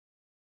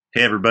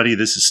Hey everybody,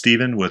 this is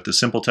Steven with the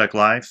Simple Tech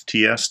Life,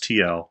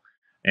 TSTL,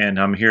 and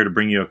I'm here to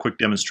bring you a quick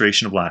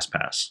demonstration of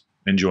Lastpass.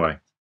 Enjoy.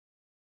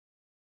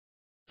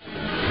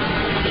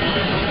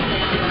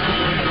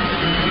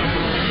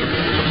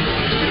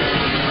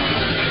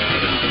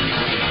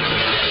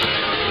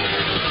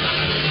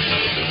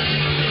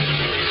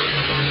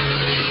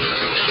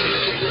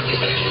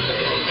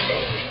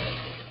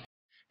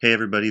 Hey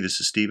everybody, this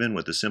is Steven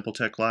with the Simple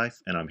Tech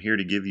Life, and I'm here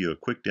to give you a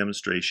quick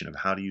demonstration of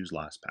how to use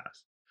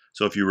Lastpass.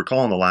 So if you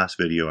recall in the last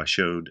video, I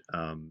showed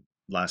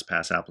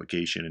Lastpass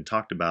application and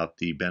talked about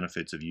the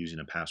benefits of using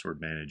a password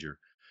manager.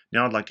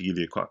 Now I'd like to give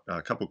you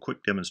a couple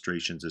quick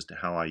demonstrations as to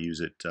how I use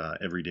it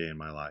every day in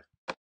my life.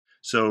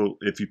 So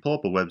if you pull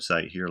up a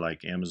website here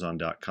like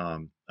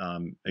Amazon.com,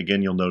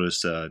 again, you'll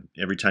notice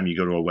every time you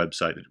go to a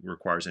website that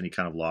requires any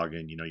kind of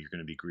login, you're going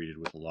to be greeted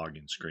with a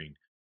login screen.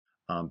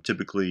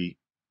 Typically,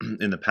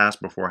 in the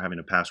past, before having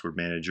a password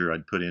manager,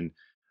 I'd put in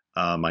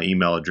my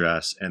email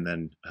address, and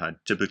then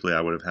typically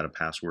I would have had a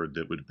password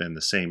that would have been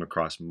the same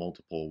across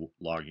multiple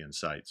login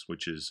sites,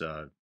 which is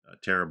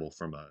terrible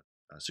from a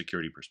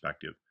security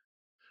perspective.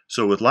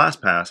 So with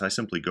LastPass, I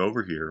simply go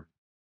over here,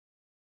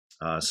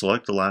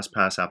 select the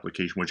LastPass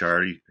application, which I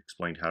already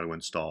explained how to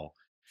install,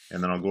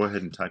 and then I'll go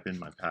ahead and type in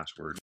my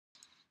password.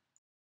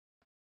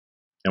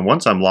 And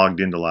once I'm logged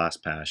into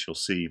LastPass, you'll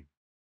see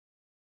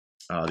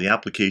the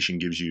application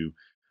gives you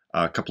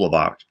a couple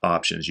of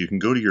options. You can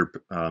go to your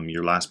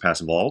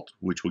LastPass Vault,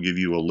 which will give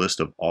you a list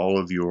of all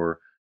of your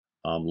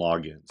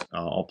logins.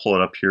 I'll pull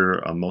it up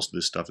here. Most of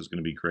this stuff is going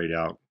to be grayed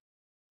out,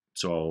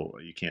 so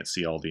you can't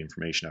see all the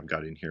information I've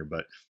got in here,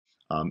 but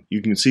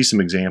you can see some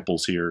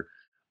examples here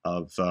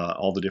of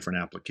all the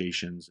different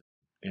applications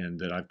and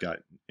that I've got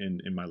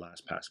in my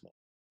LastPass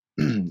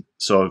Vault.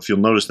 So if you'll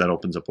notice, that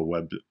opens up a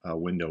web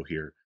window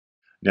here.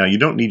 Now you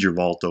don't need your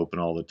vault open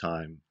all the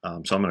time,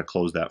 so I'm going to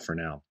close that for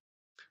now.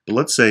 But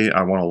let's say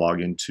I want to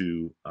log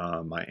into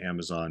my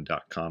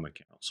Amazon.com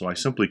account. So I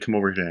simply come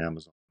over here to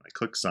Amazon. I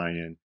click sign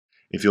in.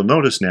 If you'll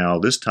notice now,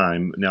 this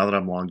time, now that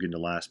I'm logged into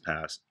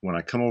LastPass, when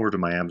I come over to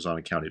my Amazon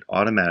account, it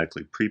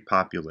automatically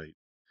pre-populates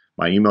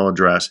my email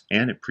address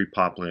and it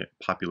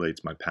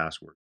pre-populates my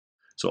password.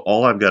 So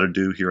all I've got to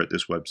do here at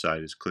this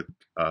website is click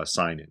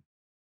sign in.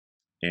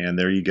 And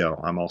there you go.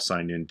 I'm all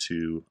signed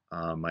into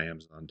my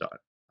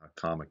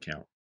Amazon.com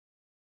account.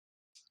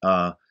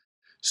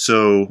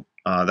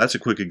 That's a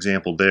quick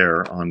example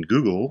there. On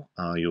Google,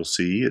 you'll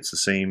see it's the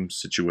same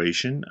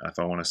situation. If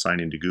I want to sign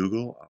into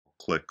Google, I'll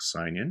click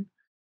sign in.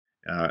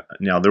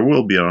 Now there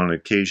will be on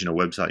occasion a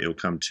website you'll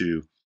come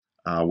to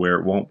where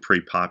it won't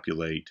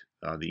pre-populate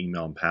the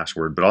email and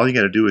password, but all you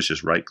got to do is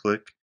just right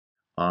click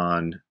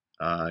on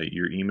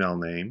your email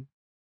name.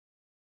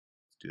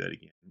 Let's do that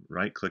again.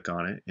 Right click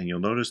on it, and you'll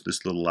notice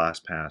this little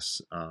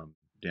LastPass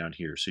down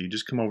here. So you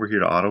just come over here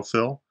to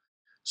autofill.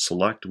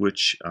 Select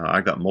which,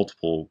 I've got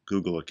multiple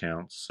Google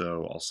accounts,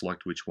 so I'll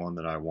select which one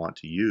that I want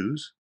to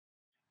use,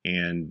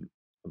 and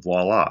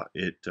voila,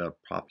 it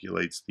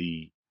populates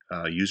the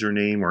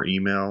username or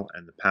email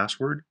and the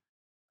password.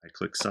 I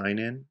click sign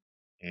in,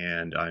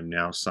 and I'm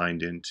now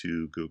signed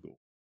into Google,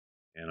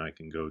 and I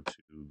can go to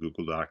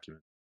Google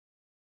Documents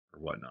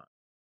or whatnot.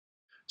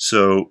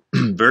 So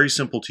very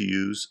simple to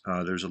use.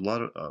 There's a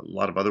lot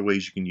of other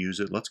ways you can use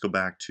it. Let's go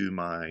back to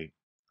my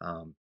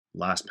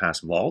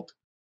LastPass Vault.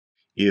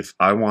 If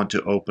I want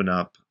to open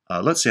up,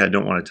 let's say I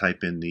don't want to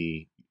type in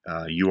the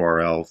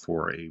URL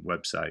for a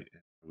website. I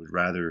would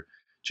rather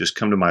just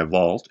come to my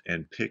vault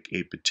and pick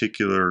a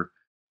particular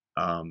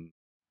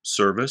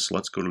service.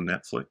 Let's go to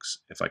Netflix.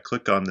 If I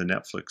click on the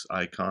Netflix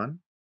icon,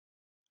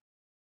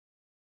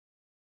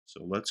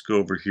 so let's go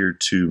over here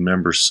to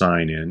member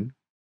sign in.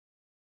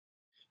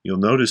 You'll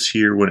notice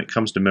here when it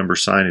comes to member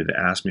sign in, it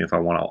asks me if I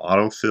want to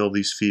autofill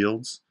these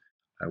fields.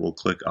 I will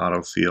click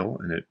autofill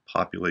and it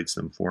populates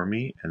them for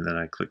me, and then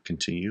I click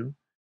continue.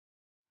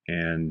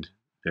 And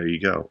there you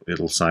go.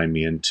 It'll sign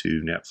me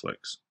into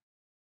Netflix.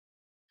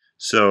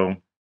 So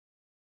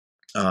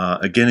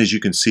again, as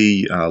you can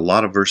see, a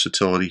lot of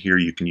versatility here.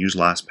 You can use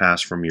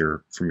LastPass from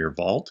your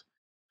vault.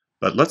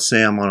 But let's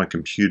say I'm on a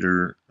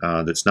computer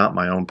that's not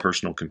my own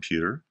personal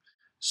computer,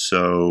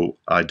 so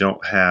I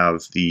don't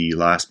have the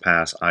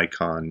LastPass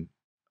icon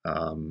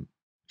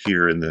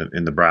here in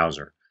the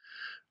browser.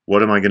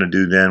 What am I going to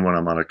do then when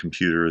I'm on a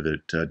computer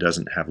that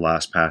doesn't have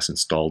LastPass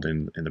installed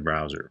in the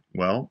browser?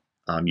 Well,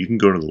 you can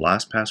go to the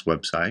LastPass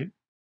website.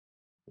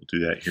 We'll do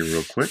that here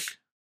real quick.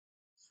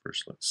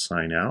 First, let's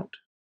sign out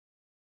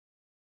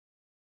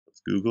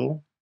with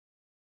Google.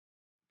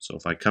 So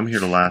if I come here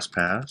to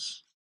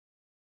LastPass,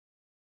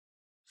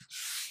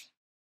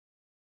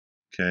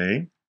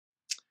 okay,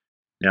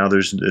 now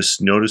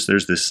notice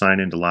there's this sign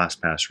into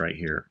LastPass right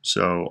here.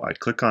 So I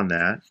click on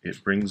that.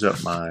 It brings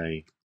up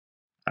my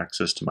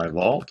access to my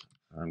vault.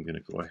 I'm going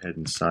to go ahead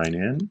and sign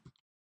in.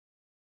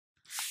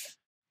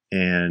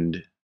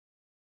 And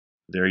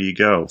there you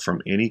go.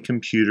 From any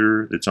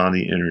computer that's on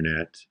the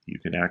internet, you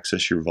can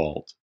access your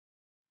vault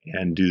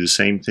and do the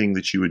same thing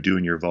that you would do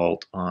in your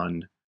vault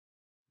on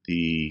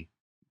the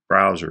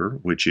browser,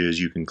 which is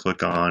you can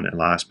click on a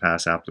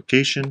LastPass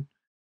application,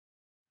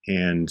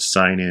 and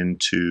sign in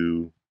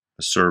to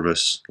a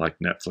service like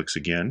Netflix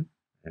again.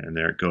 And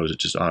there it goes. It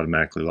just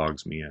automatically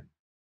logs me in.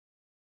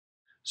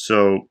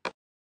 So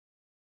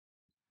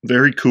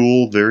very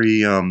cool,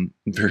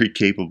 very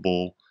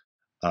capable.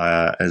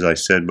 As I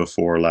said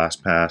before,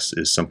 LastPass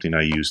is something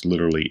I use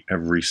literally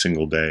every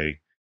single day,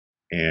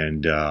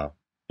 and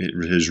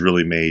it has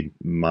really made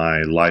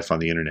my life on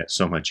the internet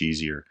so much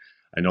easier.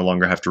 I no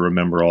longer have to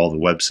remember all the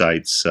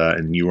websites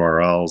and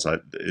URLs.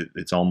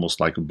 It's almost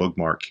like a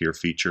bookmark here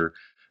feature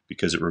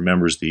because it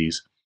remembers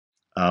these,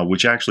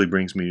 which actually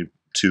brings me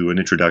to an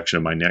introduction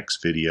of my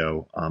next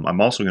video.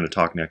 I'm also going to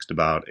talk next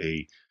about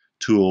a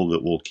tool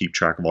that will keep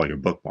track of all your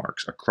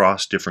bookmarks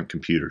across different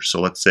computers.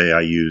 So let's say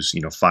I use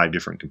 5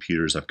 different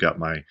computers. I've got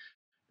my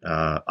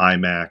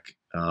iMac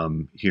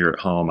here at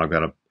home. I've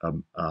got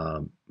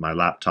my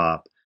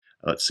laptop.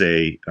 Let's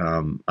say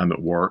I'm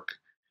at work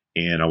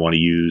and I want to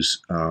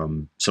use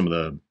um, some of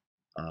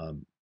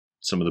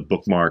the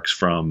bookmarks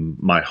from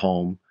my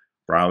home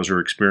browser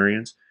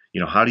experience.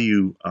 How do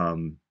you,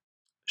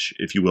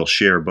 if you will,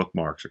 share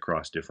bookmarks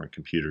across different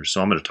computers?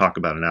 So I'm going to talk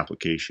about an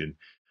application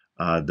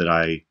that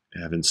I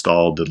have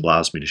installed that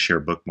allows me to share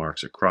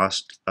bookmarks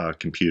across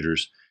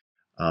computers,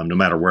 no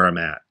matter where I'm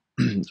at.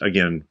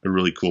 Again, a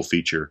really cool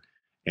feature.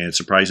 And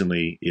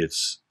surprisingly,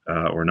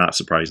 or not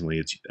surprisingly,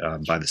 it's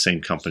by the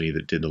same company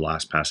that did the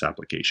LastPass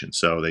application.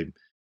 So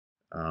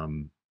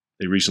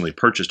they recently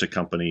purchased a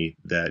company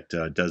that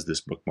does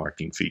this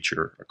bookmarking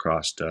feature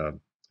across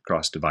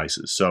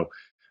devices. So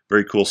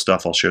very cool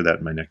stuff. I'll share that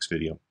in my next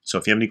video. So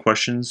if you have any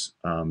questions,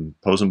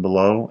 pose them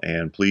below,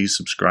 and please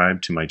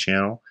subscribe to my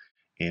channel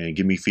and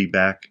give me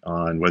feedback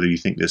on whether you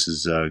think this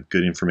is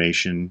good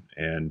information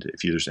and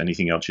if there's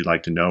anything else you'd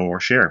like to know or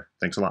share.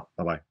 Thanks a lot.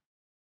 Bye-bye.